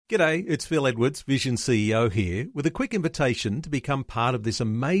G'day, it's Phil Edwards, Vision CEO here, with a quick invitation to become part of this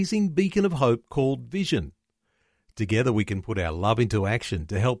amazing beacon of hope called Vision. Together we can put our love into action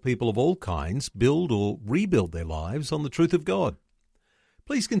to help people of all kinds build or rebuild their lives on the truth of God.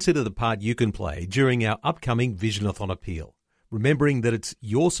 Please consider the part you can play during our upcoming Visionathon appeal, remembering that it's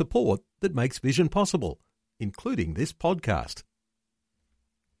your support that makes Vision possible, including this podcast.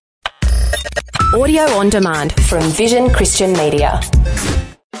 Audio on demand from Vision Christian Media.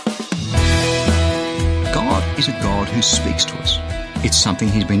 God is a God who speaks to us. It's something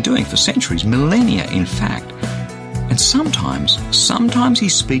He's been doing for centuries, millennia in fact. And sometimes He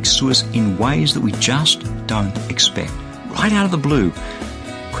speaks to us in ways that we just don't expect, right out of the blue.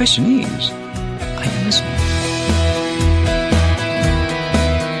 Question is, are you listening?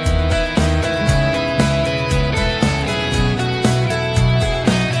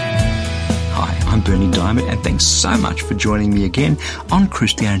 Hi, I'm Bernie Diamond, and thanks so much for joining me again on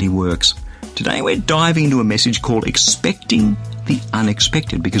Christianity Works. Today we're diving into a message called Expecting the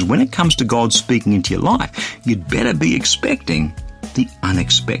Unexpected, because when it comes to God speaking into your life, you'd better be expecting the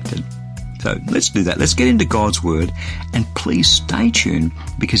unexpected. So let's do that. Let's get into God's Word, and please stay tuned,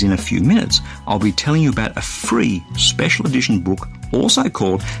 because in a few minutes I'll be telling you about a free special edition book also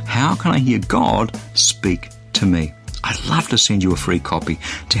called How Can I Hear God Speak to Me? I'd love to send you a free copy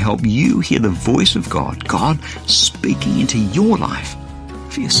to help you hear the voice of God, God speaking into your life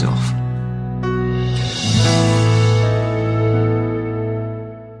for yourself.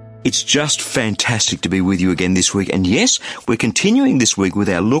 It's just fantastic to be with you again this week. And yes, we're continuing this week with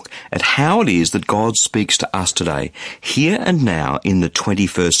our look at how it is that God speaks to us today, here and now in the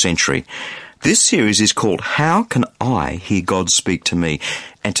 21st century. This series is called How Can I Hear God Speak to Me?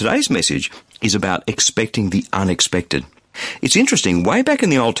 And today's message is about expecting the unexpected. It's interesting, way back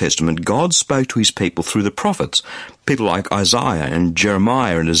in the Old Testament, God spoke to His people through the prophets, people like Isaiah and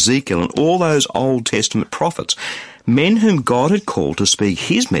Jeremiah and Ezekiel and all those Old Testament prophets, men whom God had called to speak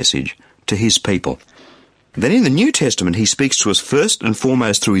His message to His people. Then in the New Testament, He speaks to us first and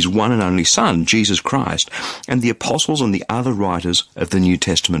foremost through His one and only Son, Jesus Christ, and the apostles and the other writers of the New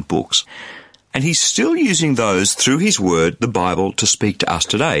Testament books. And He's still using those through His Word, the Bible, to speak to us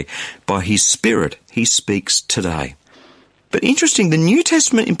today. By His Spirit, He speaks today. But interesting, the New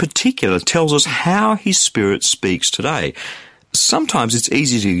Testament in particular tells us how His Spirit speaks today. Sometimes it's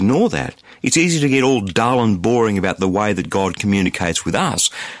easy to ignore that. It's easy to get all dull and boring about the way that God communicates with us.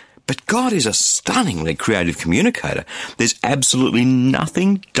 But God is a stunningly creative communicator. There's absolutely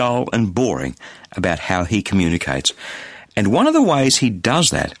nothing dull and boring about how He communicates. And one of the ways He does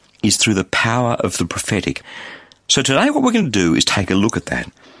that is through the power of the prophetic. So today what we're going to do is take a look at that.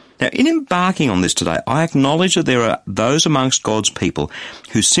 Now, in embarking on this today, I acknowledge that there are those amongst God's people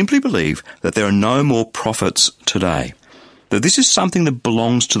who simply believe that there are no more prophets today, that this is something that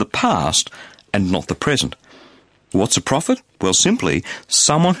belongs to the past and not the present. What's a prophet? Well, simply,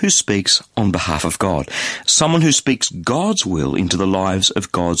 someone who speaks on behalf of God, someone who speaks God's will into the lives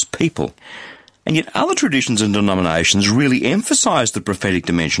of God's people. And yet other traditions and denominations really emphasize the prophetic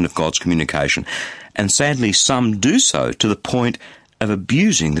dimension of God's communication, and sadly some do so to the point of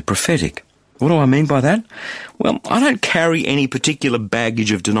abusing the prophetic. What do I mean by that? Well, I don't carry any particular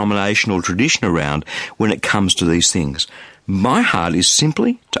baggage of denominational tradition around when it comes to these things. My heart is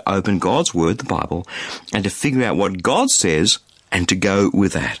simply to open God's Word, the Bible, and to figure out what God says and to go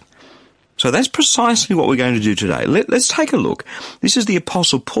with that. So that's precisely what we're going to do today. Let's take a look. This is the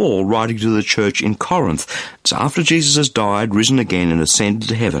Apostle Paul writing to the church in Corinth. It's after Jesus has died, risen again, and ascended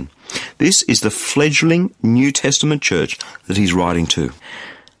to heaven. This is the fledgling New Testament church that he's writing to.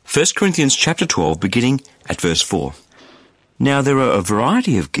 1 Corinthians chapter 12, beginning at verse 4. Now there are a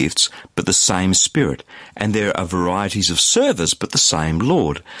variety of gifts, but the same Spirit. And there are varieties of service, but the same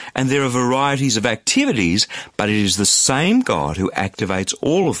Lord. And there are varieties of activities, but it is the same God who activates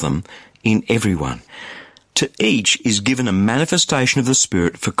all of them in everyone. To each is given a manifestation of the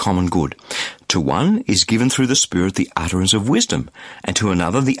Spirit for common good. To one is given through the Spirit the utterance of wisdom, and to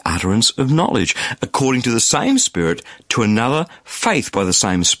another the utterance of knowledge, according to the same Spirit, to another faith by the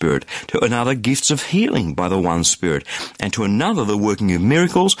same Spirit, to another gifts of healing by the one Spirit, and to another the working of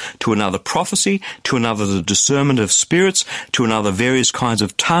miracles, to another prophecy, to another the discernment of spirits, to another various kinds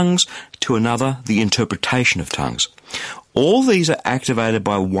of tongues, to another the interpretation of tongues. All these are activated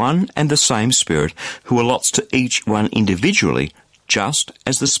by one and the same Spirit, who allots to each one individually, just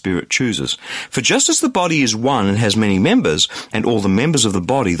as the Spirit chooses. For just as the body is one and has many members, and all the members of the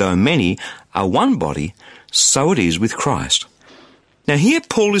body, though many, are one body, so it is with Christ. Now here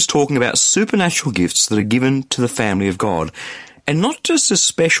Paul is talking about supernatural gifts that are given to the family of God, and not just a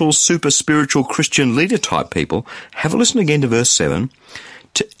special super spiritual Christian leader type people. Have a listen again to verse 7.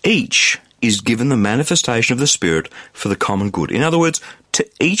 To each is given the manifestation of the Spirit for the common good. In other words, to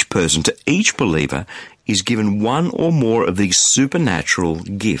each person, to each believer, is given one or more of these supernatural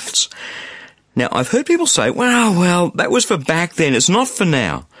gifts. Now, I've heard people say, well, that was for back then, it's not for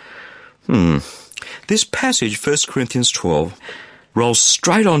now. This passage, 1 Corinthians 12, rolls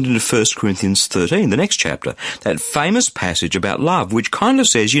straight on into 1 Corinthians 13, the next chapter, that famous passage about love, which kind of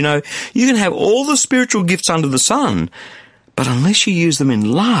says, you can have all the spiritual gifts under the sun, but unless you use them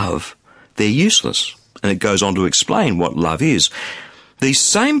in love, they're useless. And it goes on to explain what love is. These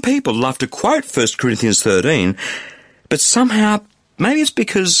same people love to quote 1 Corinthians 13, but somehow, maybe it's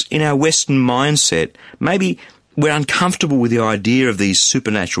because in our Western mindset, maybe we're uncomfortable with the idea of these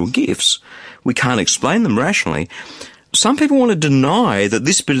supernatural gifts. We can't explain them rationally. Some people want to deny that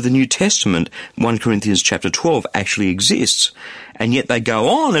this bit of the New Testament, 1 Corinthians chapter 12, actually exists, and yet they go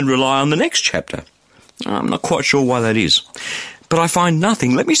on and rely on the next chapter. I'm not quite sure why that is. But I find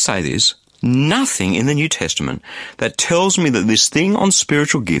nothing, let me say this, nothing in the New Testament that tells me that this thing on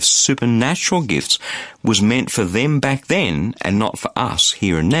spiritual gifts, supernatural gifts, was meant for them back then and not for us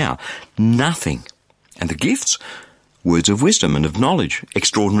here and now. Nothing. And the gifts? Words of wisdom and of knowledge,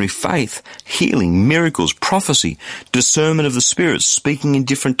 extraordinary faith, healing, miracles, prophecy, discernment of the spirits, speaking in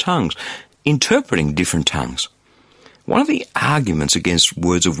different tongues, interpreting different tongues. One of the arguments against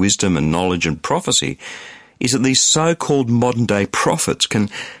words of wisdom and knowledge and prophecy is that these so-called modern-day prophets can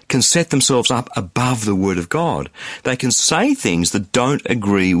set themselves up above the Word of God. They can say things that don't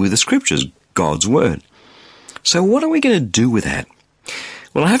agree with the Scriptures, God's Word. So what are we going to do with that?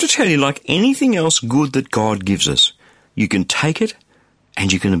 Well, I have to tell you, like anything else good that God gives us, you can take it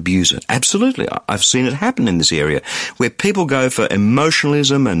and you can abuse it. Absolutely. I've seen it happen in this area, where people go for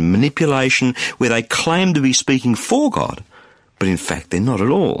emotionalism and manipulation, where they claim to be speaking for God, but in fact they're not at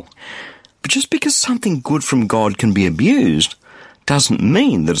all. But just because something good from God can be abused doesn't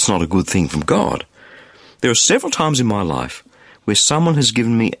mean that it's not a good thing from God. There are several times in my life where someone has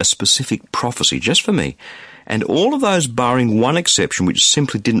given me a specific prophecy just for me, and all of those barring one exception which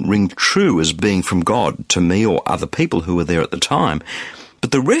simply didn't ring true as being from God to me or other people who were there at the time, but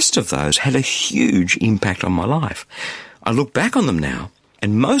the rest of those had a huge impact on my life. I look back on them now,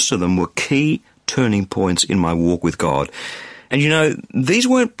 and most of them were key turning points in my walk with God. And these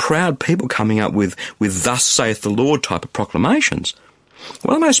weren't proud people coming up with thus saith the Lord type of proclamations.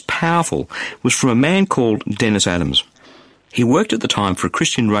 One of the most powerful was from a man called Dennis Adams. He worked at the time for a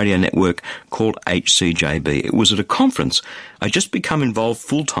Christian radio network called HCJB. It was at a conference. I'd just become involved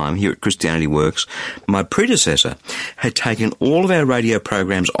full-time here at Christianity Works. My predecessor had taken all of our radio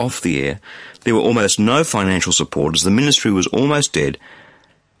programs off the air. There were almost no financial support as the ministry was almost dead,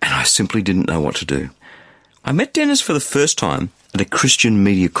 and I simply didn't know what to do. I met Dennis for the first time at a Christian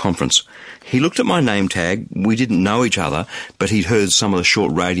media conference. He looked at my name tag. We didn't know each other, but he'd heard some of the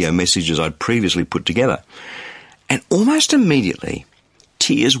short radio messages I'd previously put together. And almost immediately,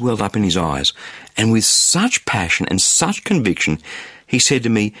 tears welled up in his eyes, and with such passion and such conviction, he said to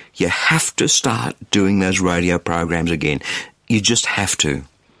me, "You have to start doing those radio programs again. You just have to."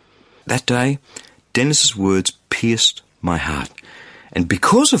 That day, Dennis's words pierced my heart. And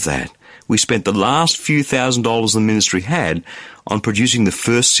because of that, we spent the last few $1,000s the ministry had on producing the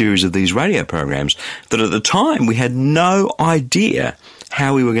first series of these radio programs that at the time we had no idea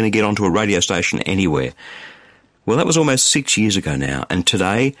how we were going to get onto a radio station anywhere. Well, that was almost 6 years ago now, and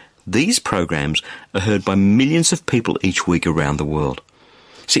today these programs are heard by millions of people each week around the world.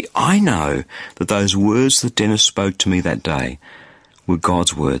 See, I know that those words that Dennis spoke to me that day were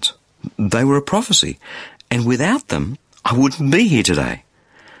God's words. They were a prophecy, and without them, I wouldn't be here today.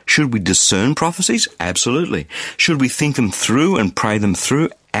 Should we discern prophecies? Absolutely. Should we think them through and pray them through?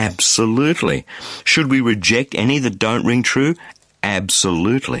 Absolutely. Should we reject any that don't ring true?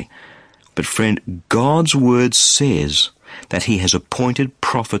 Absolutely. But friend, God's word says that he has appointed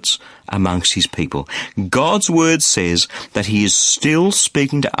prophets amongst his people. God's word says that he is still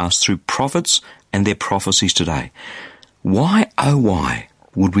speaking to us through prophets and their prophecies today. Why, oh why,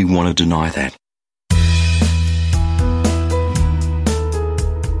 would we want to deny that?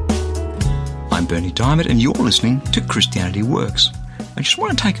 I'm Bernie Diamond, and you're listening to Christianity Works. I just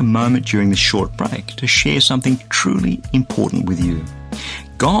want to take a moment during this short break to share something truly important with you.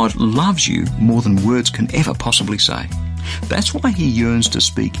 God loves you more than words can ever possibly say. That's why he yearns to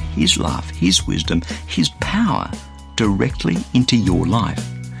speak his love, his wisdom, his power directly into your life.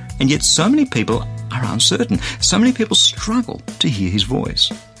 And yet so many people are uncertain. So many people struggle to hear his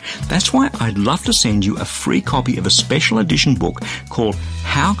voice. That's why I'd love to send you a free copy of a special edition book called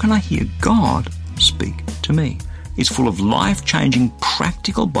How Can I Hear God Speak to Me? It's full of life-changing,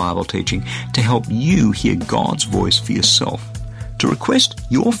 practical Bible teaching to help you hear God's voice for yourself. To request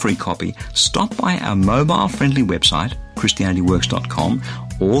your free copy, stop by our mobile-friendly website, christianityworks.com,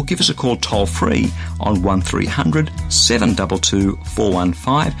 or give us a call toll-free on 1300 722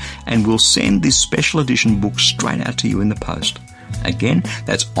 415, and we'll send this special edition book straight out to you in the post. Again,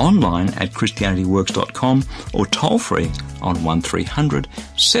 that's online at christianityworks.com or toll-free on 1300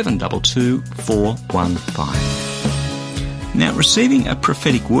 722 415. Now, receiving a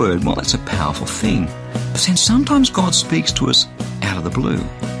prophetic word, well, that's a powerful thing. But then sometimes God speaks to us out of the blue.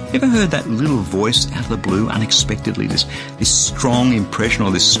 Ever heard that little voice out of the blue, unexpectedly, this strong impression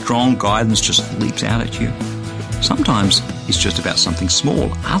or this strong guidance just leaps out at you? Sometimes it's just about something small.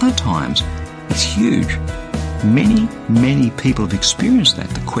 Other times it's huge. Many people have experienced that.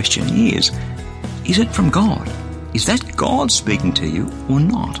 The question is it from God? Is that God speaking to you or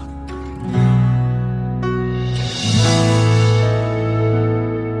not?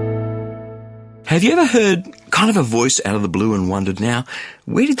 Have you ever heard kind of a voice out of the blue and wondered, now,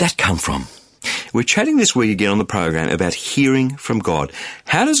 where did that come from? We're chatting this week again on the program about hearing from God.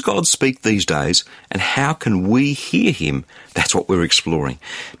 How does God speak these days, and how can we hear him? That's what we're exploring.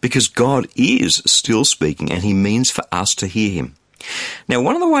 Because God is still speaking, and he means for us to hear him. Now,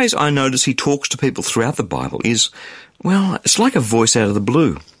 one of the ways I notice he talks to people throughout the Bible is, well, it's like a voice out of the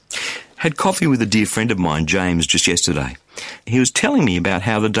blue. Had coffee with a dear friend of mine, James, just yesterday. He was telling me about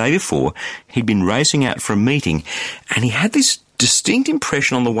how the day before he'd been racing out for a meeting, and he had this distinct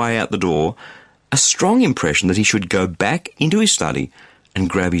impression on the way out the door, a strong impression that he should go back into his study and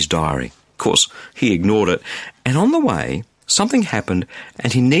grab his diary. Of course, he ignored it, and on the way, something happened,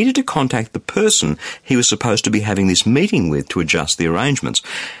 and he needed to contact the person he was supposed to be having this meeting with to adjust the arrangements.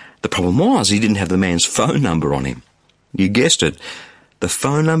 The problem was he didn't have the man's phone number on him. You guessed it. The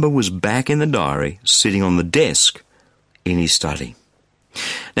phone number was back in the diary, sitting on the desk in his study.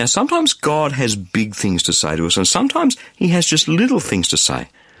 Now, sometimes God has big things to say to us, and sometimes he has just little things to say.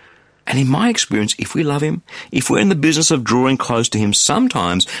 And in my experience, if we love him, if we're in the business of drawing close to him,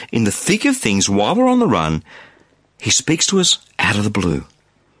 sometimes in the thick of things, while we're on the run, he speaks to us out of the blue.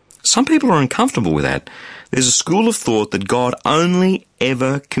 Some people are uncomfortable with that. There's a school of thought that God only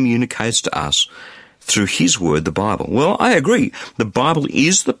ever communicates to us through his word, the Bible. Well, I agree. The Bible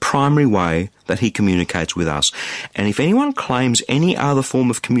is the primary way that he communicates with us. And if anyone claims any other form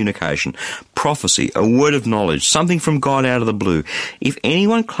of communication, prophecy, a word of knowledge, something from God out of the blue, if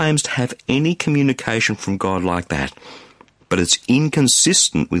anyone claims to have any communication from God like that, but it's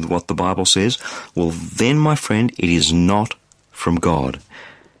inconsistent with what the Bible says, well, then, my friend, it is not from God.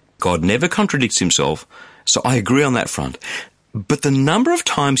 God never contradicts himself, so I agree on that front. But the number of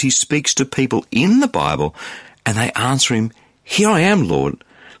times he speaks to people in the Bible and they answer him, "Here I am, Lord."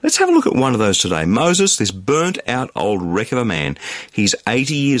 Let's have a look at one of those today. Moses, this burnt-out old wreck of a man. He's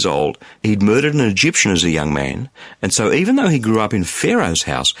 80 years old. He'd murdered an Egyptian as a young man. And so even though he grew up in Pharaoh's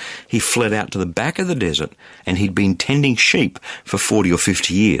house, he fled out to the back of the desert and he'd been tending sheep for 40 or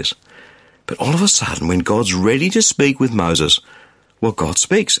 50 years. But all of a sudden, when God's ready to speak with Moses, well, God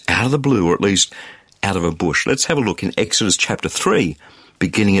speaks out of the blue, or at least out of a bush. Let's have a look in Exodus chapter 3,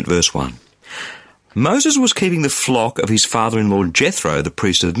 beginning at verse 1. Moses was keeping the flock of his father-in-law Jethro, the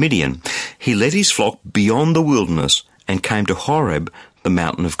priest of Midian. He led his flock beyond the wilderness and came to Horeb, the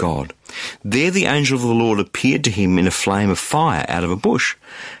mountain of God. There the angel of the Lord appeared to him in a flame of fire out of a bush.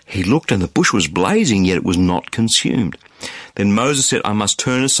 He looked, and the bush was blazing, yet it was not consumed. Then Moses said, "I must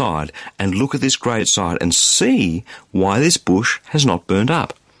turn aside and look at this great sight and see why this bush has not burned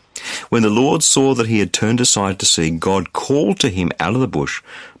up." When the Lord saw that he had turned aside to see, God called to him out of the bush,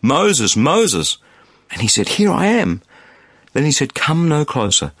 "Moses, Moses!" And he said, "Here I am." Then he said, "Come no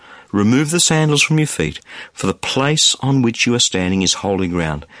closer. Remove the sandals from your feet, for the place on which you are standing is holy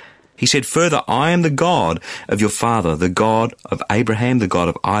ground." He said further, "I am the God of your father, the God of Abraham, the God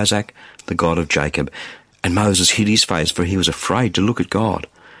of Isaac, the God of Jacob." And Moses hid his face, for he was afraid to look at God.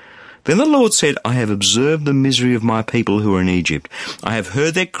 Then the Lord said, "I have observed the misery of my people who are in Egypt. I have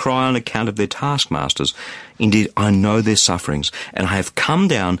heard their cry on account of their taskmasters. Indeed, I know their sufferings, and I have come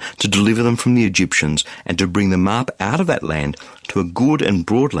down to deliver them from the Egyptians and to bring them up out of that land to a good and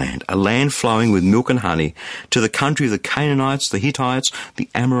broad land, a land flowing with milk and honey, to the country of the Canaanites, the Hittites, the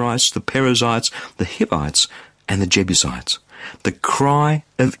Amorites, the Perizzites, the Hivites, and the Jebusites. The cry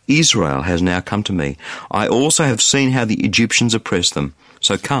of Israel has now come to me. I also have seen how the Egyptians oppress them.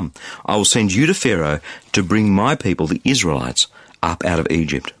 So come, I will send you to Pharaoh to bring my people, the Israelites, up out of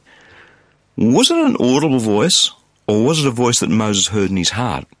Egypt." Was it an audible voice, or was it a voice that Moses heard in his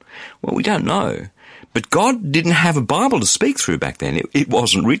heart? Well, we don't know. But God didn't have a Bible to speak through back then. It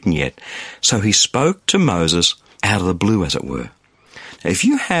wasn't written yet. So he spoke to Moses out of the blue, as it were. If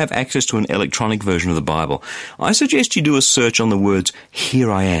you have access to an electronic version of the Bible, I suggest you do a search on the words,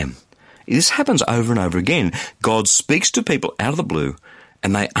 "Here I am." This happens over and over again. God speaks to people out of the blue,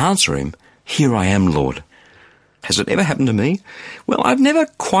 and they answer him, "Here I am, Lord." Has it ever happened to me? Well, I've never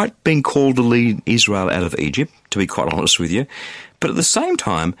quite been called to lead Israel out of Egypt, to be quite honest with you. But at the same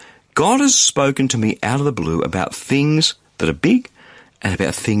time, God has spoken to me out of the blue about things that are big and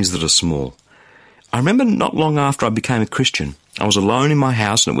about things that are small. I remember not long after I became a Christian, I was alone in my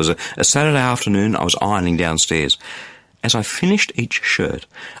house, and it was a Saturday afternoon. I was ironing downstairs. As I finished each shirt,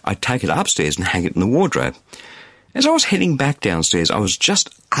 I'd take it upstairs and hang it in the wardrobe. As I was heading back downstairs, I was just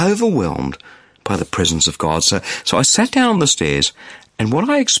overwhelmed by the presence of God. So I sat down on the stairs, and what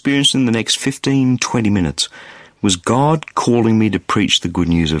I experienced in the next 15-20 minutes was God calling me to preach the good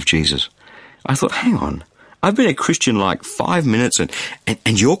news of Jesus. I thought, hang on, I've been a Christian like 5 minutes,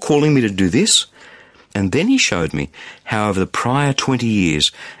 and you're calling me to do this? And then he showed me how over the prior 20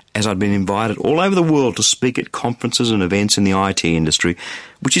 years, as I'd been invited all over the world to speak at conferences and events in the IT industry,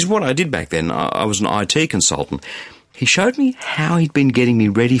 which is what I did back then. I was an IT consultant. He showed me how he'd been getting me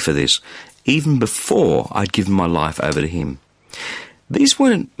ready for this, even before I'd given my life over to him. These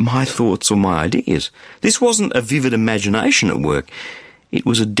weren't my thoughts or my ideas. This wasn't a vivid imagination at work. It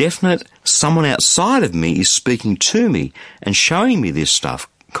was a definite someone outside of me is speaking to me and showing me this stuff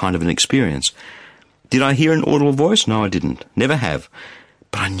kind of an experience. Did I hear an audible voice? No, I didn't. Never have.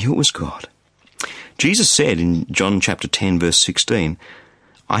 But I knew it was God. Jesus said in John chapter 10, verse 16,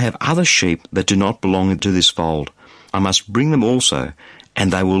 "I have other sheep that do not belong to this fold. I must bring them also,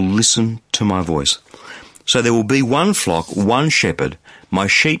 and they will listen to my voice. So there will be one flock, one shepherd. My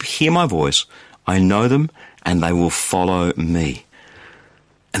sheep hear my voice. I know them, and they will follow me."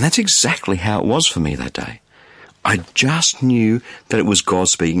 And that's exactly how it was for me that day. I just knew that it was God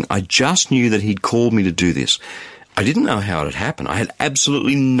speaking. I just knew that he'd called me to do this. I didn't know how it had happened. I had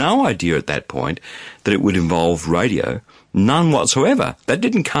absolutely no idea at that point that it would involve radio. None whatsoever. That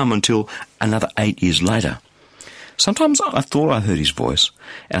didn't come until another 8 years later. Sometimes I thought I heard his voice,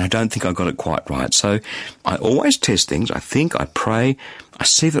 and I don't think I got it quite right. So I always test things. I think, I pray, I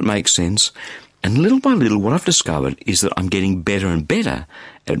see if it makes sense. And little by little, what I've discovered is that I'm getting better and better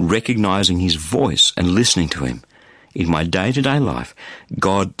at recognizing his voice and listening to him. In my day-to-day life,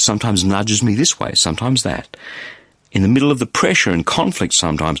 God sometimes nudges me this way, sometimes that. In the middle of the pressure and conflict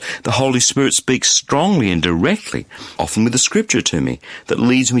sometimes, the Holy Spirit speaks strongly and directly, often with a scripture to me, that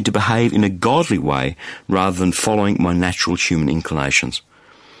leads me to behave in a godly way rather than following my natural human inclinations.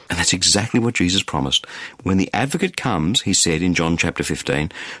 And that's exactly what Jesus promised. When the advocate comes, he said in John chapter 15,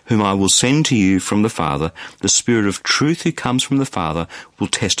 "Whom I will send to you from the Father, the Spirit of truth who comes from the Father will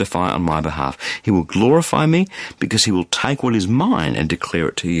testify on my behalf. He will glorify me because he will take what is mine and declare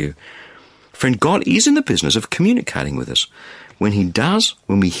it to you." Friend, God is in the business of communicating with us. When he does,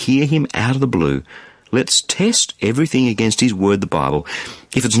 when we hear him out of the blue, let's test everything against his word, the Bible.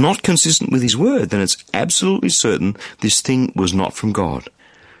 If it's not consistent with his word, then it's absolutely certain this thing was not from God.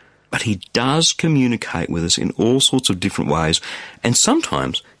 But he does communicate with us in all sorts of different ways, and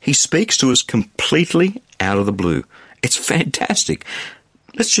sometimes he speaks to us completely out of the blue. It's fantastic.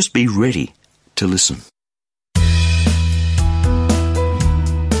 Let's just be ready to listen.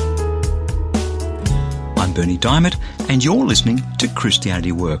 I'm Bernie Diamond, and you're listening to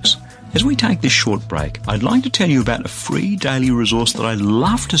Christianity Works. As we take this short break, I'd like to tell you about a free daily resource that I'd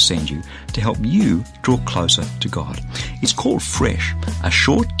love to send you to help you draw closer to God. It's called Fresh, a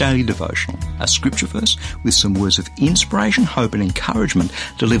short daily devotional, a scripture verse with some words of inspiration, hope and encouragement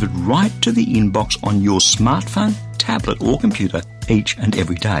delivered right to the inbox on your smartphone, tablet or computer each and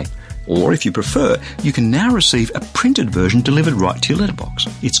every day. Or if you prefer, you can now receive a printed version delivered right to your letterbox.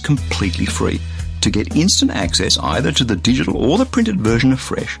 It's completely free. To get instant access either to the digital or the printed version of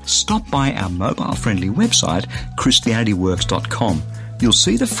Fresh, stop by our mobile-friendly website, ChristianityWorks.com. You'll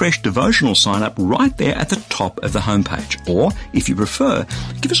see the Fresh devotional sign up right there at the top of the homepage. Or, if you prefer,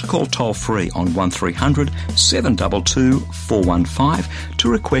 give us a call toll-free on 1300 722 415 to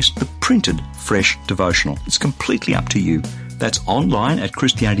request the printed Fresh devotional. It's completely up to you. That's online at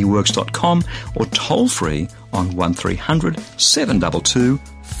ChristianityWorks.com or toll-free on 1300 722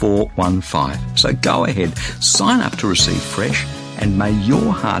 415. So go ahead, sign up to receive Fresh, and may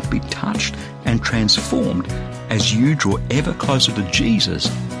your heart be touched and transformed as you draw ever closer to Jesus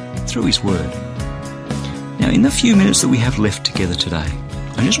through his word. Now, in the few minutes that we have left together today,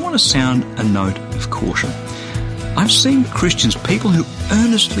 I just want to sound a note of caution. I've seen Christians, people who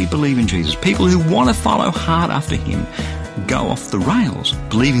earnestly believe in Jesus, people who want to follow hard after him, go off the rails,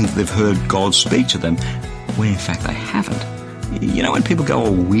 believing that they've heard God speak to them, when in fact they haven't. You know when people go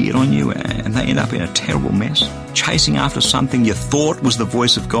all weird on you and they end up in a terrible mess? Chasing after something you thought was the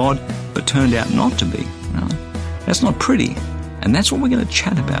voice of God, but turned out not to be. No, that's not pretty. And that's what we're going to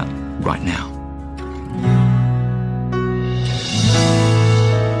chat about right now.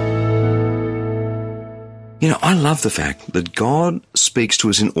 You know, I love the fact that God speaks to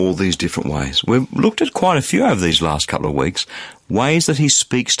us in all these different ways. We've looked at quite a few over these last couple of weeks, ways that he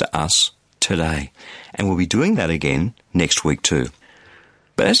speaks to us today. And we'll be doing that again next week too.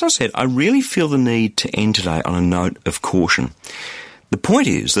 But as I said, I really feel the need to end today on a note of caution. The point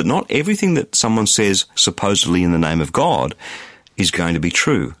is that not everything that someone says supposedly in the name of God is going to be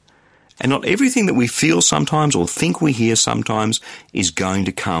true. And not everything that we feel sometimes or think we hear sometimes is going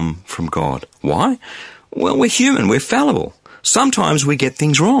to come from God. Why? Well, we're human, we're fallible. Sometimes we get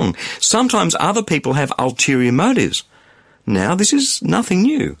things wrong. Sometimes other people have ulterior motives. Now, this is nothing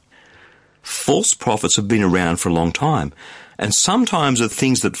new. False prophets have been around for a long time. And sometimes the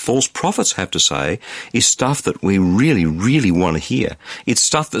things that false prophets have to say is stuff that we really, really want to hear. It's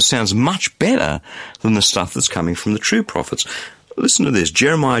stuff that sounds much better than the stuff that's coming from the true prophets. Listen to this,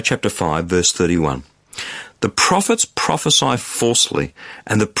 Jeremiah chapter 5, verse 31. The prophets prophesy falsely,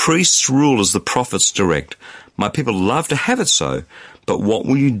 and the priests rule as the prophets direct. My people love to have it so, but what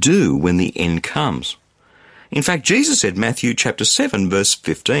will you do when the end comes? In fact, Jesus said, Matthew chapter 7, verse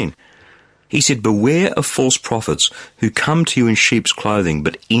 15. He said, beware of false prophets who come to you in sheep's clothing,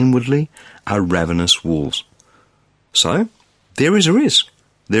 but inwardly are ravenous wolves. So, there is a risk.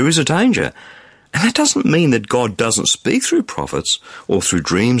 There is a danger. And that doesn't mean that God doesn't speak through prophets or through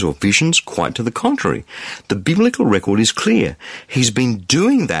dreams or visions. Quite to the contrary. The biblical record is clear. He's been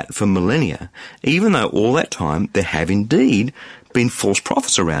doing that for millennia, even though all that time there have indeed been false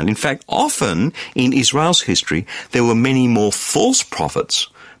prophets around. In fact, often in Israel's history, there were many more false prophets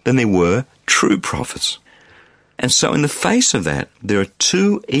than there were true prophets. And so in the face of that, there are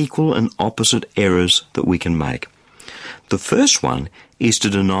two equal and opposite errors that we can make. The first one is to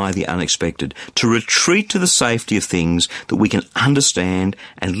deny the unexpected, to retreat to the safety of things that we can understand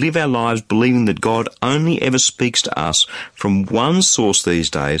and live our lives believing that God only ever speaks to us from one source these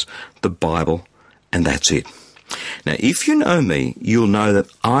days, the Bible, and that's it. Now, if you know me, you'll know that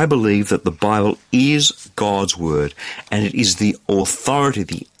I believe that the Bible is God's Word, and it is the authority,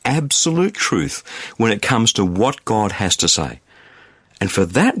 the absolute truth when it comes to what God has to say. And for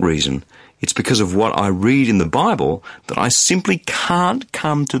that reason, it's because of what I read in the Bible that I simply can't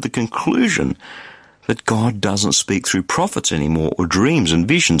come to the conclusion that God doesn't speak through prophets anymore, or dreams and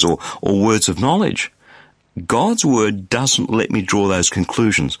visions, or words of knowledge. God's Word doesn't let me draw those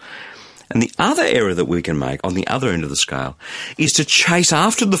conclusions. And the other error that we can make on the other end of the scale is to chase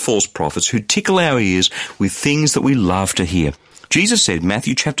after the false prophets who tickle our ears with things that we love to hear. Jesus said,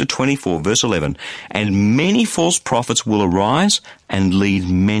 Matthew chapter 24, verse 11, and many false prophets will arise and lead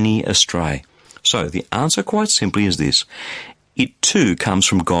many astray. So the answer quite simply is this. It too comes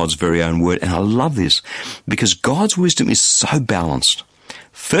from God's very own word, and I love this because God's wisdom is so balanced.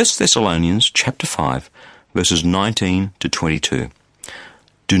 1 Thessalonians chapter 5, verses 19 to 22.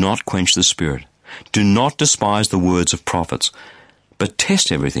 Do not quench the Spirit. Do not despise the words of prophets, but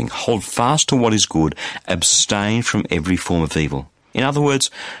test everything. Hold fast to what is good. Abstain from every form of evil. In other words,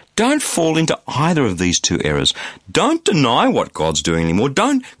 don't fall into either of these two errors. Don't deny what God's doing anymore.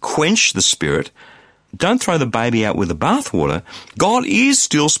 Don't quench the Spirit. Don't throw the baby out with the bathwater. God is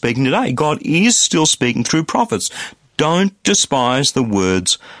still speaking today. God is still speaking through prophets. Don't despise the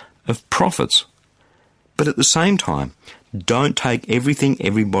words of prophets. But at the same time, don't take everything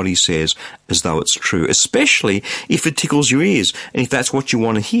everybody says as though it's true, especially if it tickles your ears and if that's what you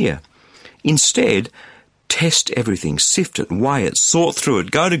want to hear. Instead, test everything, sift it, weigh it, sort through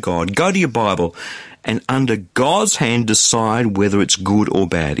it, go to God, go to your Bible, and under God's hand decide whether it's good or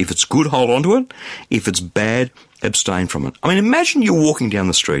bad. If it's good, hold on to it. If it's bad, abstain from it. I mean, imagine you're walking down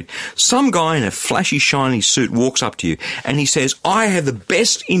the street. Some guy in a flashy, shiny suit walks up to you and he says, I have the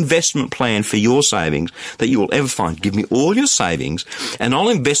best investment plan for your savings that you will ever find. Give me all your savings and I'll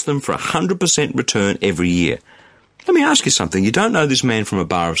invest them for 100% return every year. Let me ask you something. You don't know this man from a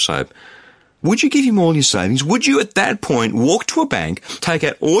bar of soap. Would you give him all your savings? Would you at that point walk to a bank, take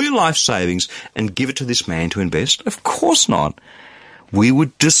out all your life savings and give it to this man to invest? Of course not. We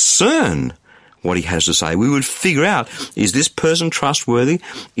would discern what he has to say. We would figure out, is this person trustworthy?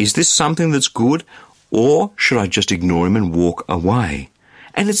 Is this something that's good? Or should I just ignore him and walk away?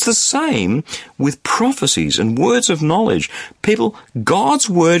 And it's the same with prophecies and words of knowledge. People, God's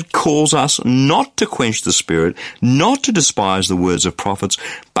word calls us not to quench the Spirit, not to despise the words of prophets,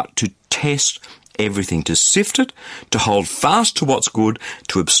 but to test everything, to sift it, to hold fast to what's good,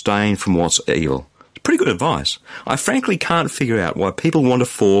 to abstain from what's evil. Pretty good advice. I frankly can't figure out why people want to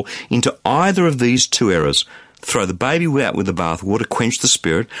fall into either of these two errors. Throw the baby out with the bathwater, quench the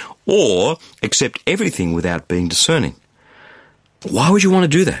spirit, or accept everything without being discerning. Why would you want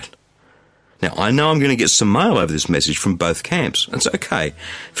to do that? Now, I know I'm going to get some mail over this message from both camps. That's okay.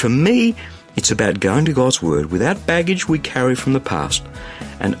 For me, it's about going to God's Word without baggage we carry from the past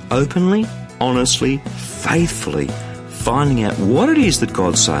and openly, honestly, faithfully finding out what it is that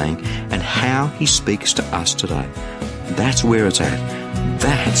God's saying and how He speaks to us today. That's where it's at.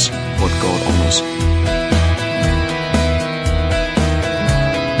 That's what God honours.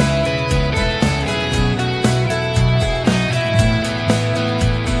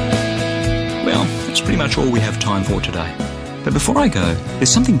 Well, that's pretty much all we have time for today. But before I go,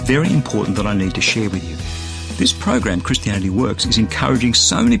 there's something very important that I need to share with you. This program, Christianity Works, is encouraging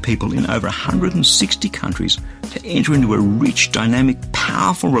so many people in over 160 countries to enter into a rich, dynamic,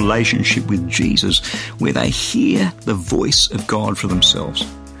 powerful relationship with Jesus where they hear the voice of God for themselves.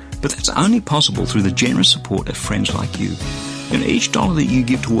 But that's only possible through the generous support of friends like you. And each dollar that you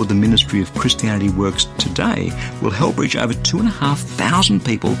give toward the ministry of Christianity Works today will help reach over 2,500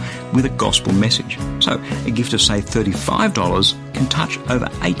 people with a gospel message. So a gift of, say, $35 can touch over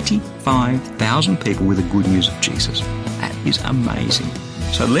 85,000 people with the good news of Jesus. That is amazing.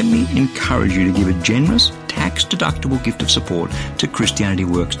 So let me encourage you to give a generous, tax-deductible gift of support to Christianity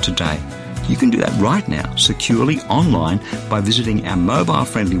Works today. You can do that right now, securely online, by visiting our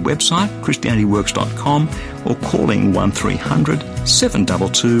mobile-friendly website, ChristianityWorks.com, or calling 1300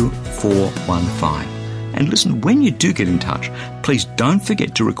 722 415. And listen, when you do get in touch, please don't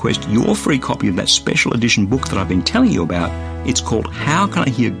forget to request your free copy of that special edition book that I've been telling you about. It's called How Can I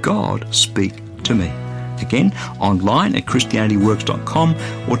Hear God Speak to Me? Again, online at ChristianityWorks.com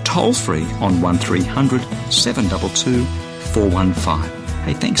or toll-free on 1300 722 415.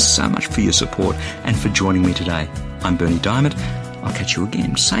 Hey, thanks so much for your support and for joining me today. I'm Bernie Diamond. I'll catch you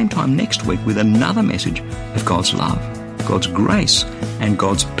again, same time next week with another message of God's love, God's grace, and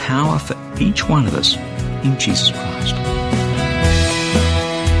God's power for each one of us in Jesus Christ.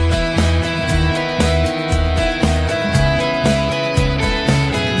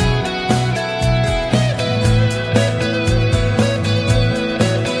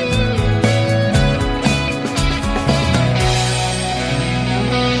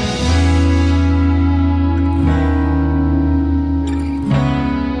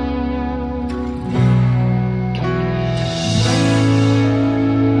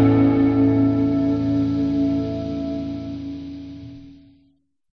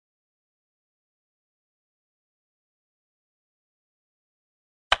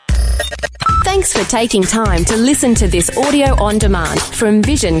 Thanks for taking time to listen to this audio on demand from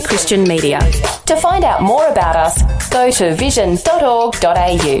Vision Christian Media. To find out more about us, go to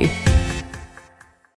vision.org.au.